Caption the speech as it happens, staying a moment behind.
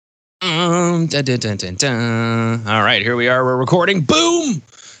Boom. Dun, dun, dun, dun, dun. All right, here we are. We're recording. Boom.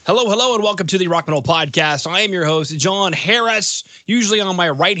 Hello, and welcome to the Rock and Roll Podcast. I am your host, John Harris. Usually on my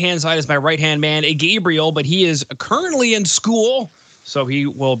right-hand side is my right-hand man, Gabriel, but he is currently in school, so he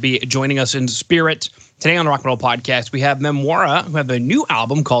will be joining us in spirit. Today on the Rock and Roll Podcast, we have Memoira, who have a new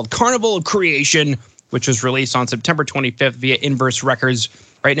album called Carnival of Creation, which was released on September 25th via Inverse Records.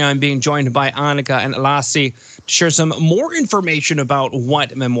 Right now, I'm being joined by Annika and Lassie to share some more information about what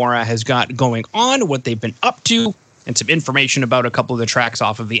Memoira has got going on, what they've been up to, and some information about a couple of the tracks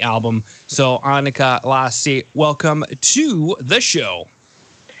off of the album. So, Annika, Lassie, welcome to the show.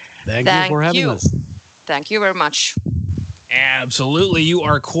 Thank you for having us. Thank you very much. Absolutely. You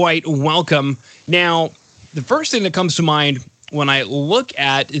are quite welcome. Now, the first thing that comes to mind when I look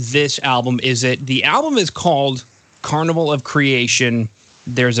at this album is that the album is called Carnival of Creation.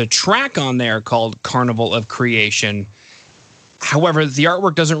 There's a track on there called Carnival of Creation. However, the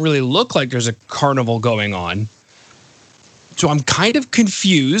artwork doesn't really look like there's a carnival going on. So I'm kind of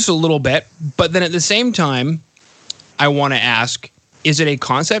confused a little bit. But then at the same time, I want to ask, is it a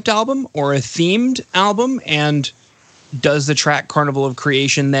concept album or a themed album? And does the track Carnival of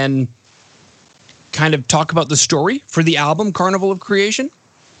Creation then kind of talk about the story for the album Carnival of Creation?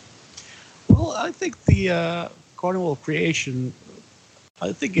 Well, I think the Carnival of Creation,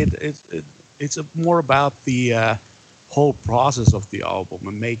 I think it's more about the whole process of the album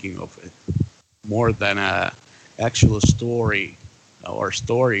and making of it, more than a actual story or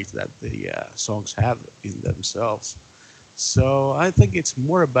stories that the songs have in themselves. So I think it's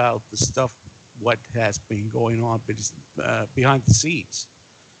more about the stuff, what has been going on behind the scenes.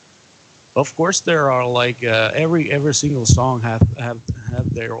 Of course, there are like every single song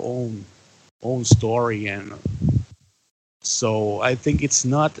have their own story, and so I think it's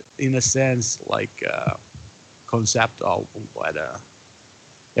not in a sense like a concept album, but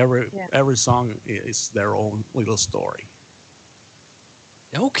every song is their own little story.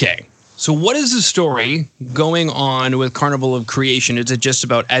 Okay. So what is the story going on with Carnival of Creation? Is it just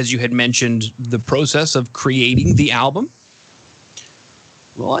about, as you had mentioned, the process of creating the album?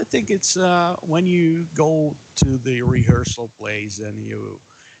 Well, I think it's when you go to the rehearsal place and you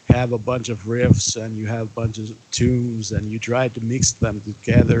have a bunch of riffs and you have a bunch of tunes and you try to mix them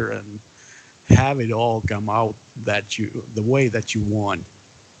together and have it all come out the way that you want.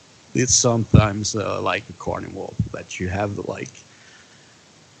 It's sometimes like a carnival that you have like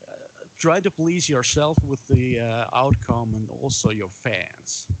try to please yourself with the outcome and also your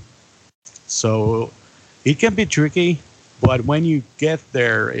fans. So it can be tricky, but when you get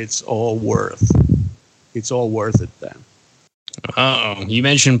there, it's all worth it then. Uh-oh. You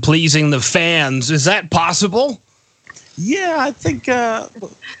mentioned pleasing the fans. Is that possible? Yeah, I think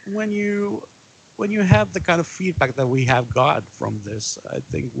when you have the kind of feedback that we have got from this, I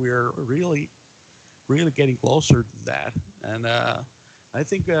think we're really getting closer to that. And I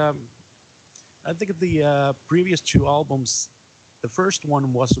think the previous two albums, the first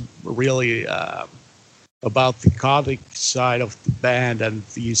one was really about the gothic side of the band, and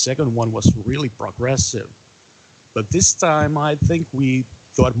the second one was really progressive. But this time, I think we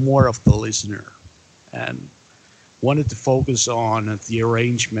thought more of the listener and wanted to focus on the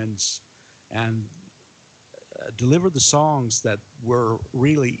arrangements and deliver the songs that were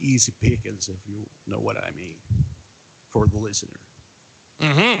really easy pickings, if you know what I mean, for the listener.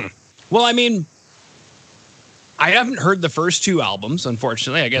 Mm-hmm. Well, I mean, I haven't heard the first two albums,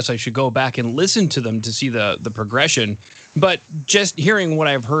 unfortunately. I guess I should go back and listen to them to see the progression. But just hearing what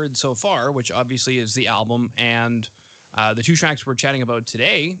I've heard so far, which obviously is the album and the two tracks we're chatting about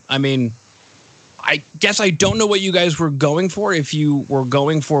today, I mean, I guess I don't know what you guys were going for, if you were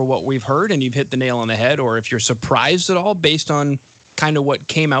going for what we've heard and you've hit the nail on the head, or if you're surprised at all based on kind of what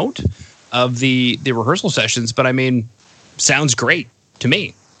came out of the rehearsal sessions. But I mean, sounds great to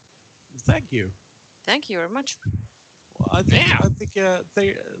me. Thank you. Thank you very much. Well, I think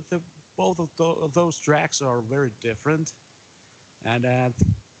both of those tracks are very different, and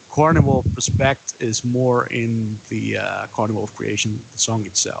the Carnival Prospect is more in the Carnival of Creation, the song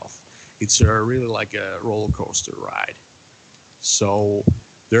itself. It's really like a roller coaster ride. So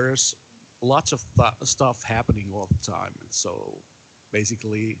there's lots of stuff happening all the time, and so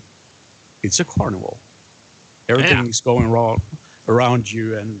basically, it's a carnival. Everything is going wrong around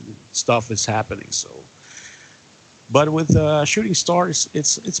you, and stuff is happening. So, but with Shooting Stars,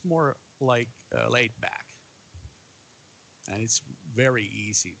 it's more like laid back, and it's very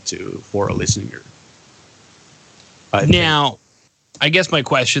easy for a listener. Now, I guess my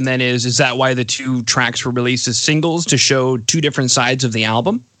question then is that why the two tracks were released as singles, to show two different sides of the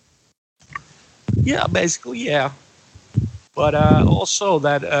album? Yeah, basically, yeah. But also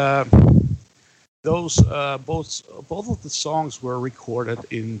that both of the songs were recorded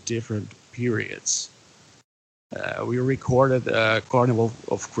in different periods. We recorded Carnival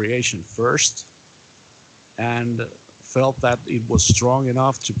of Creation first, and felt that it was strong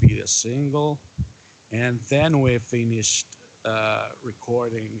enough to be a single, and then we finished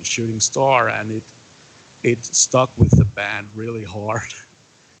recording Shooting Star, and it stuck with the band really hard.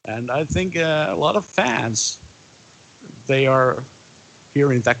 And I think a lot of fans, they are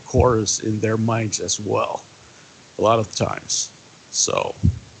hearing that chorus in their minds as well, a lot of times. So,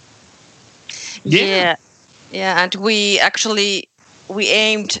 Yeah, and we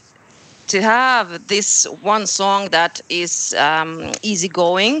aimed to have this one song that is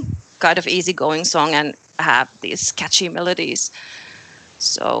easygoing, kind of easygoing song, and have these catchy melodies.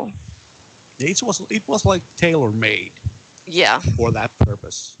 So it was like tailor-made. Yeah. For that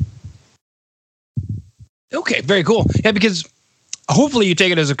purpose. Okay, very cool. Yeah, because hopefully you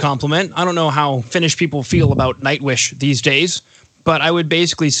take it as a compliment. I don't know how Finnish people feel about Nightwish these days, but I would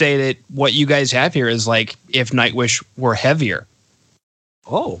basically say that what you guys have here is like if Nightwish were heavier.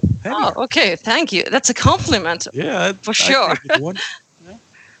 Oh, heavier. Oh, okay. Thank you. That's a compliment. Yeah, for sure.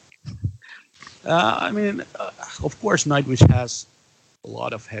 I mean, of course, Nightwish has a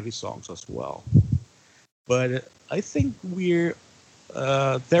lot of heavy songs as well, but I think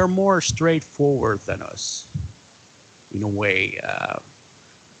they're more straightforward than us, in a way.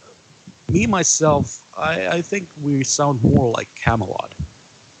 Me, myself, I think we sound more like Camelot,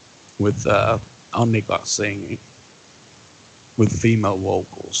 with Annika singing, with female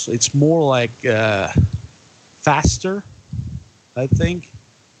vocals. It's more like faster, I think.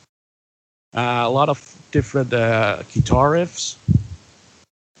 A lot of different guitar riffs,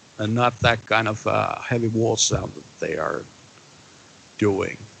 and not that kind of heavy wall sound that they are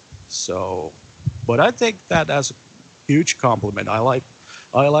doing. So, but I take that as a huge compliment. I like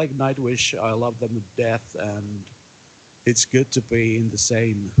Nightwish. I love them to death, and it's good to be in the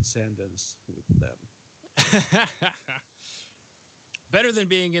same sentence with them. Better than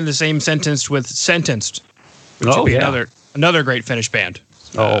being in the same sentence with Sentenced, which would be another great Finnish band.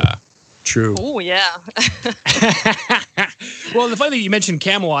 True. Oh, yeah. Well, the funny thing, you mentioned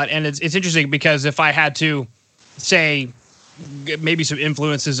Camelot, and it's interesting because if I had to say maybe some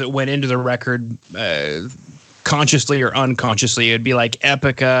influences that went into the record consciously or unconsciously, it'd be like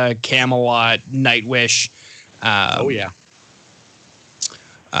Epica, Camelot, Nightwish.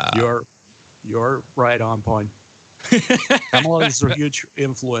 You're right on point. Camelot is a huge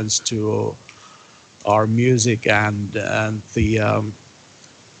influence to our music, and the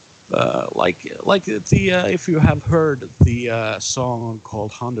if you have heard the song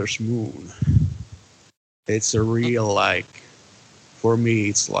called Hunter's Moon, it's a real, for me,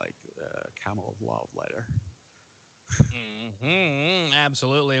 it's like Camelot love letter. Mm-hmm,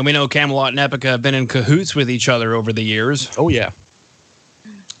 absolutely. And we know Camelot and Epica have been in cahoots with each other over the years. Oh, yeah.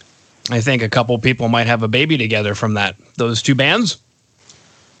 I think a couple people might have a baby together from those two bands.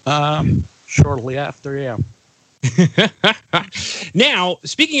 Shortly after, yeah. Now,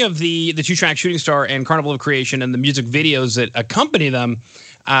 speaking of the two-track Shooting Star and Carnival of Creation and the music videos that accompany them,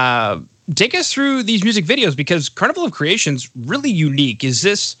 take us through these music videos, because Carnival of Creation's really unique. Is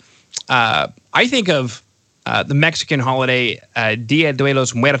this, I think of the Mexican holiday Dia de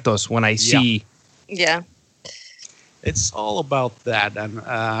los Muertos when I see... Yeah. It's all about that, and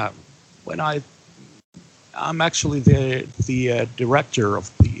I'm actually the director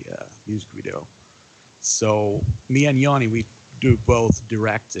of the music video. So me and Jani, we do both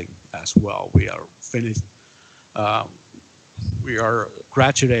directing as well. We are finished. We are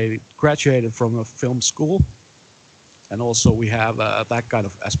graduated from a film school, and also we have that kind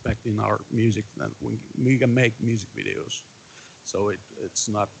of aspect in our music that we can make music videos. So it's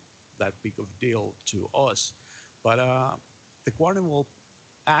not that big of a deal to us. But the Carnival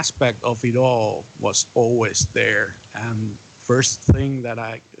aspect of it all was always there, and first thing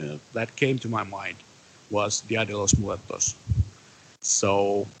that came to my mind was Dia de los Muertos.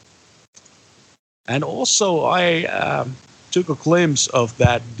 So, and also I took a glimpse of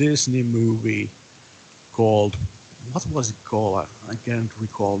that Disney movie called, what was it called? I can't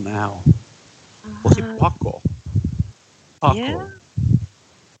recall now. Was it Paco? Paco. Yeah.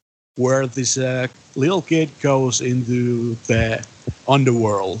 Where this little kid goes into the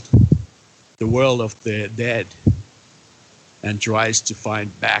underworld, the world of the dead, and tries to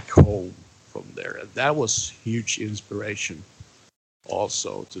find back home from there. And that was huge inspiration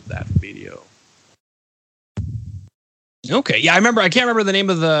also to that video. Okay, yeah, I can't remember the name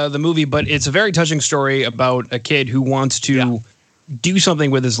of the movie, but it's a very touching story about a kid who wants to do something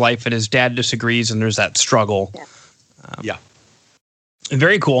with his life, and his dad disagrees, and there's that struggle. Yeah.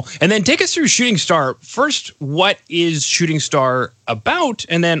 Very cool. And then take us through Shooting Star. First, what is Shooting Star about?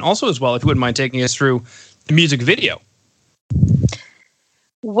 And then also as well, if you wouldn't mind taking us through the music video.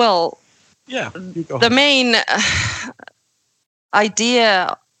 Well, the main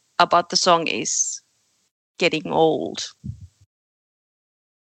idea about the song is getting old.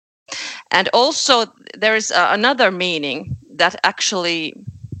 And also there is another meaning that actually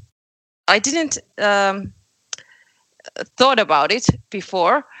I didn't thought about it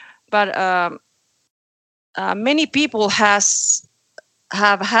before, but many people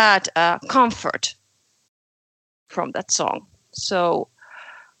have had comfort from that song. So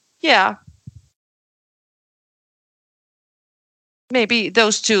yeah, maybe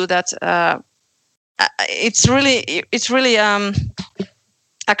those two. That it's really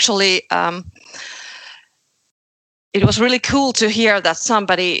actually it was really cool to hear that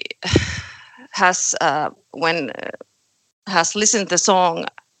somebody has has listened to the song,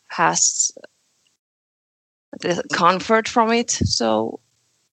 has the comfort from it. So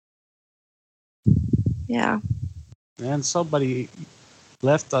yeah. And somebody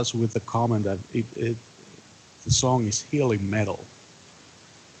left us with a comment that the song is healing metal,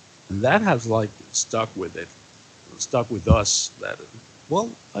 and that has like stuck with us. That, well,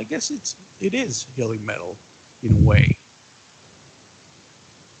 I guess it is healing metal in a way.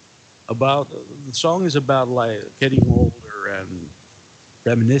 About the song is about like getting older and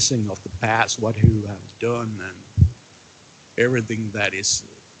reminiscing of the past, what you have done, and everything that is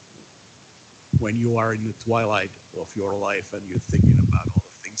when you are in the twilight of your life and you're thinking about all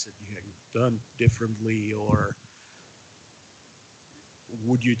the things that you have done differently, or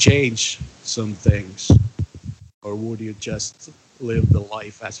would you change some things, or would you just live the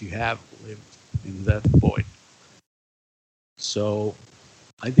life as you have lived in that point? So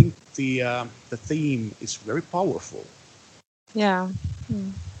I think the theme is very powerful. Yeah.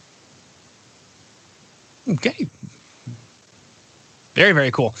 Mm. Okay. Very,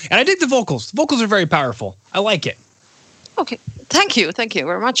 very cool. And I dig the vocals. The vocals are very powerful. I like it. Okay. Thank you. Thank you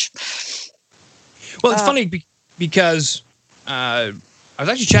very much. Well, it's funny because I was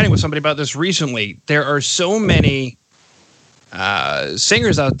actually chatting with somebody about this recently. There are so many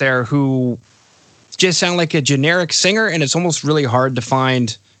singers out there who just sound like a generic singer, and it's almost really hard to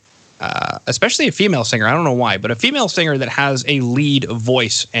find, especially a female singer. I don't know why, but a female singer that has a lead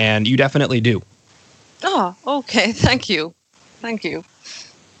voice, and you definitely do. Oh, okay. Thank you. Thank you.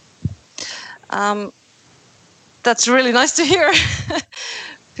 That's really nice to hear,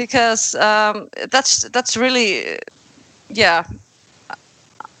 because that's really, yeah.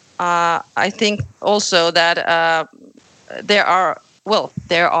 I think also that there are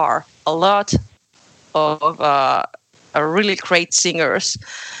a lot of really great singers,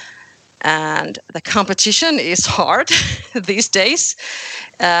 and the competition is hard these days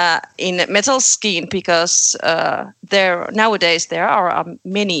in metal scene, because nowadays there are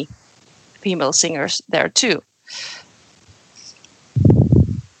many female singers there too.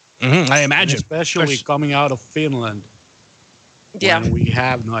 Mm-hmm, I imagine, and especially coming out of Finland. Yeah, when we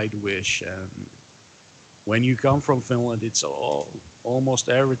have Nightwish, and when you come from Finland, it's almost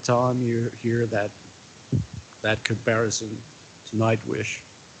every time you hear that comparison to Nightwish.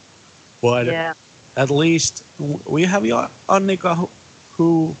 But at least we have Annika,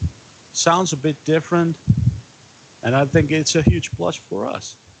 who sounds a bit different, and I think it's a huge plus for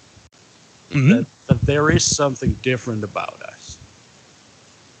us. Mm-hmm. That there is something different about us.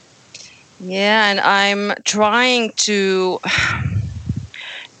 Yeah, and I'm trying to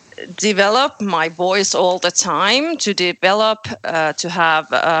develop my voice all the time, to develop, to have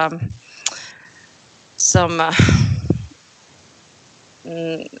some,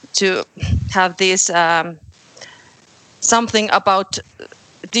 to have this something about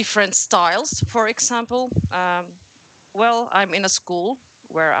different styles. For example, I'm in a school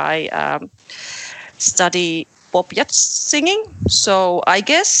where I study pop yacht singing, so I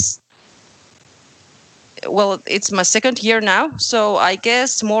guess, it's my second year now, so I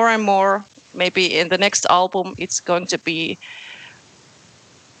guess more and more, maybe in the next album, it's going to be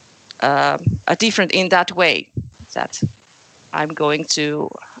a different in that way, that I'm going to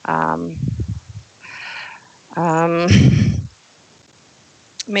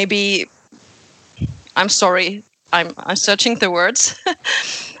maybe, I'm sorry, I'm searching the words.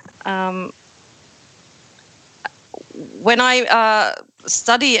 When I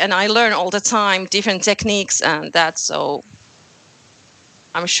study and I learn all the time different techniques and that, so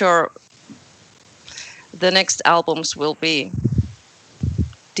I'm sure the next albums will be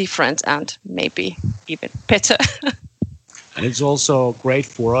different and maybe even better. And it's also great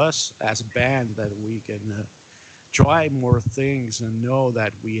for us as a band that we can try more things and know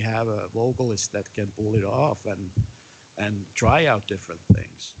that we have a vocalist that can pull it off and try out different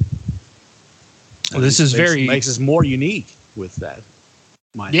things. Well, this is makes us more unique with that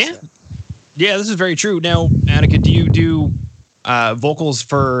mindset. Yeah, this is very true. Now, Annika, do you do vocals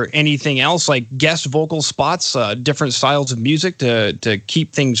for anything else, like guest vocal spots, different styles of music to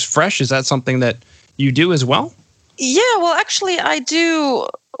keep things fresh? Is that something that you do as well? Yeah, well, actually, I do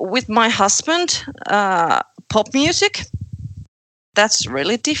with my husband pop music. That's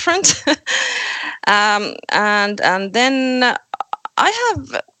really different. And then I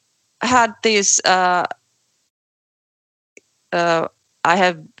have had this. I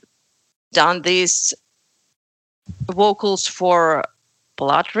have done these vocals for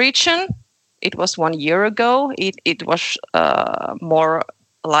Blood Region. It was 1 year ago. It was more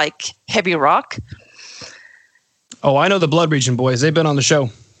like heavy rock. Oh, I know the Blood Region boys. They've been on the show.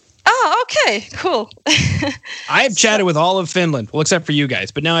 Oh, okay, cool. I've chatted with all of Finland, well, except for you guys.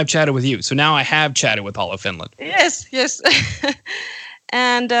 But now I've chatted with you. So now I have chatted with all of Finland. Yes.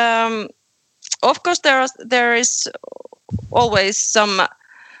 And of course, there is always some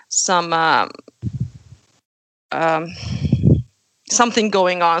something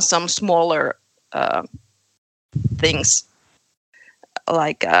going on, some smaller things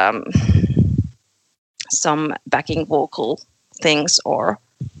like some backing vocal things or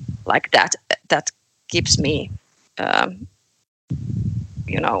like that keeps me I'm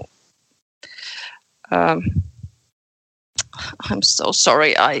so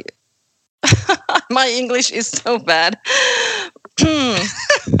sorry, my English is so bad.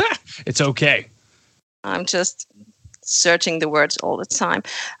 It's okay. I'm just searching the words all the time.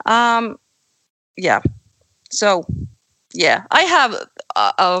 Yeah. So, yeah, I have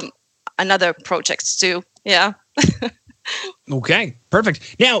another projects too. Yeah. Okay,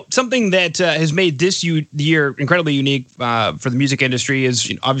 perfect. Now, something that has made this year incredibly unique for the music industry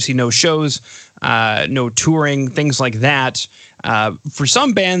is obviously no shows, no touring, things like that. For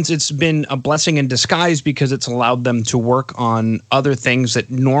some bands, it's been a blessing in disguise because it's allowed them to work on other things that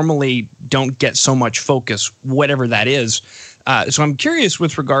normally don't get so much focus, whatever that is. So I'm curious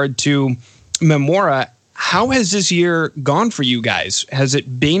with regard to Memoira, how has this year gone for you guys? Has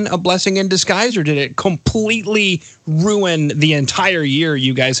it been a blessing in disguise, or did it completely ruin the entire year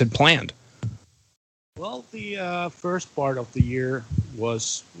you guys had planned? Well, the first part of the year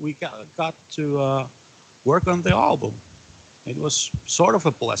was we got to work on the album. It was sort of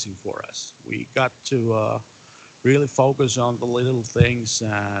a blessing for us. We got to really focus on the little things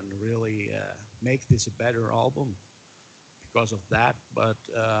and really make this a better album because of that. But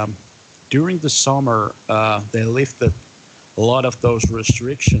during the summer, they lifted a lot of those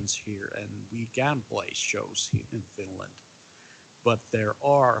restrictions here, and we can play shows here in Finland. But there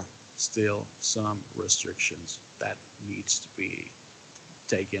are still some restrictions that needs to be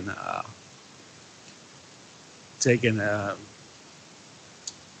taken.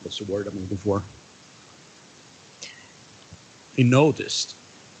 What's the word I'm looking for? Noticed.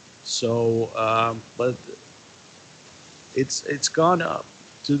 So, but it's gone up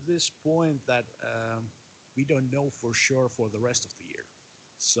to this point that we don't know for sure for the rest of the year.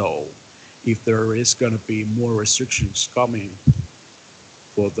 So if there is going to be more restrictions coming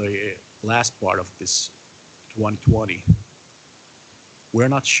for the last part of this 2020, we're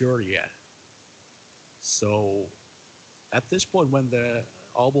not sure yet. So at this point, when the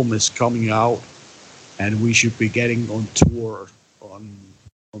album is coming out and we should be getting on tour, on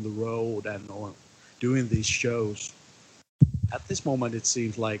the road and on doing these shows, at this moment, it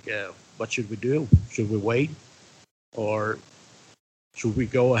seems like, what should we do? Should we wait? Or should we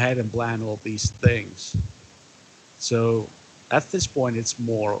go ahead and plan all these things? So at this point, it's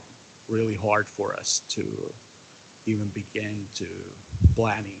more really hard for us to even begin to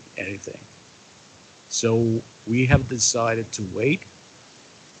planning anything. So we have decided to wait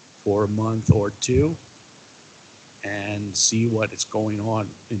for a month or two and see what is going on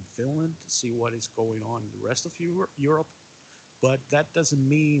in Finland, see what is going on in the rest of Europe. But that doesn't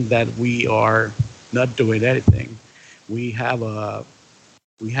mean that we are not doing anything. We have a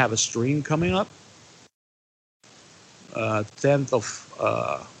stream coming up, 10th of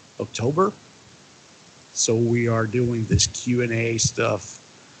October. So we are doing this Q&A stuff,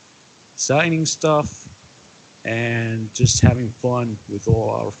 signing stuff, and just having fun with all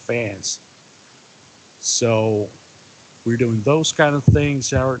our fans. So we're doing those kind of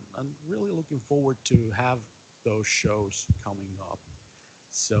things. I'm really looking forward to have those shows coming up.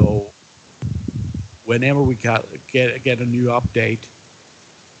 So whenever we get a new update,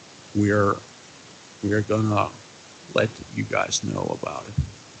 we're gonna let you guys know about it.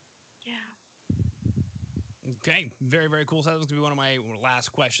 Yeah. Okay, very, very cool. So that was going to be one of my last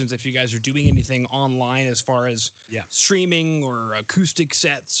questions. If you guys are doing anything online as far as streaming or acoustic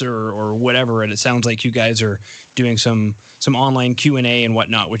sets or whatever, and it sounds like you guys are doing some online Q&A and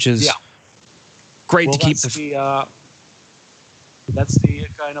whatnot, which is great to keep that's the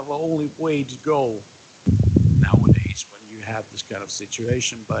kind of only way to go nowadays when you have this kind of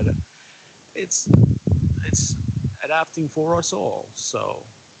situation. But it's adapting for us all, so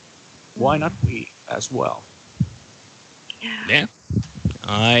why not we as well? Yeah,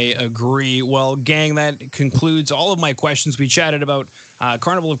 I agree. Well, gang, that concludes all of my questions. We chatted about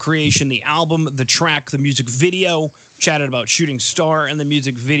Carnival of Creation, the album, the track, the music video. We chatted about Shooting Star and the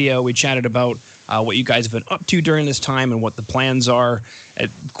music video. We chatted about what you guys have been up to during this time and what the plans are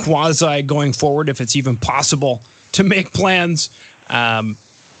at quasi going forward, if it's even possible to make plans.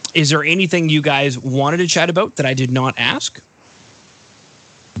 Is there anything you guys wanted to chat about that I did not ask?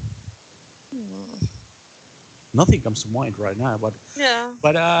 Nothing comes to mind right now, but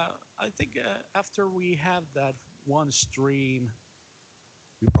I think after we have that one stream,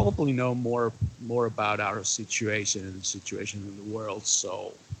 we probably know more about our situation and the situation in the world.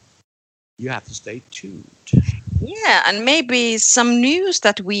 So you have to stay tuned. Yeah, and maybe some news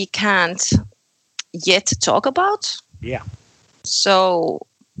that we can't yet talk about. Yeah. So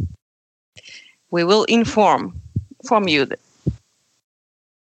we will inform you.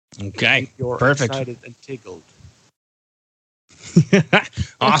 Okay. You're perfect. Excited and tickled.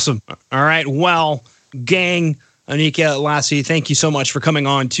 Awesome. All right. Well, gang, Annika, Lassie, thank you so much for coming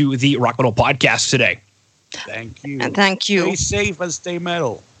on to the Rock Metal Podcast today. Thank you. And thank you. Stay safe and stay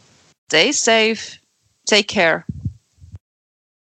metal. Stay safe. Take care.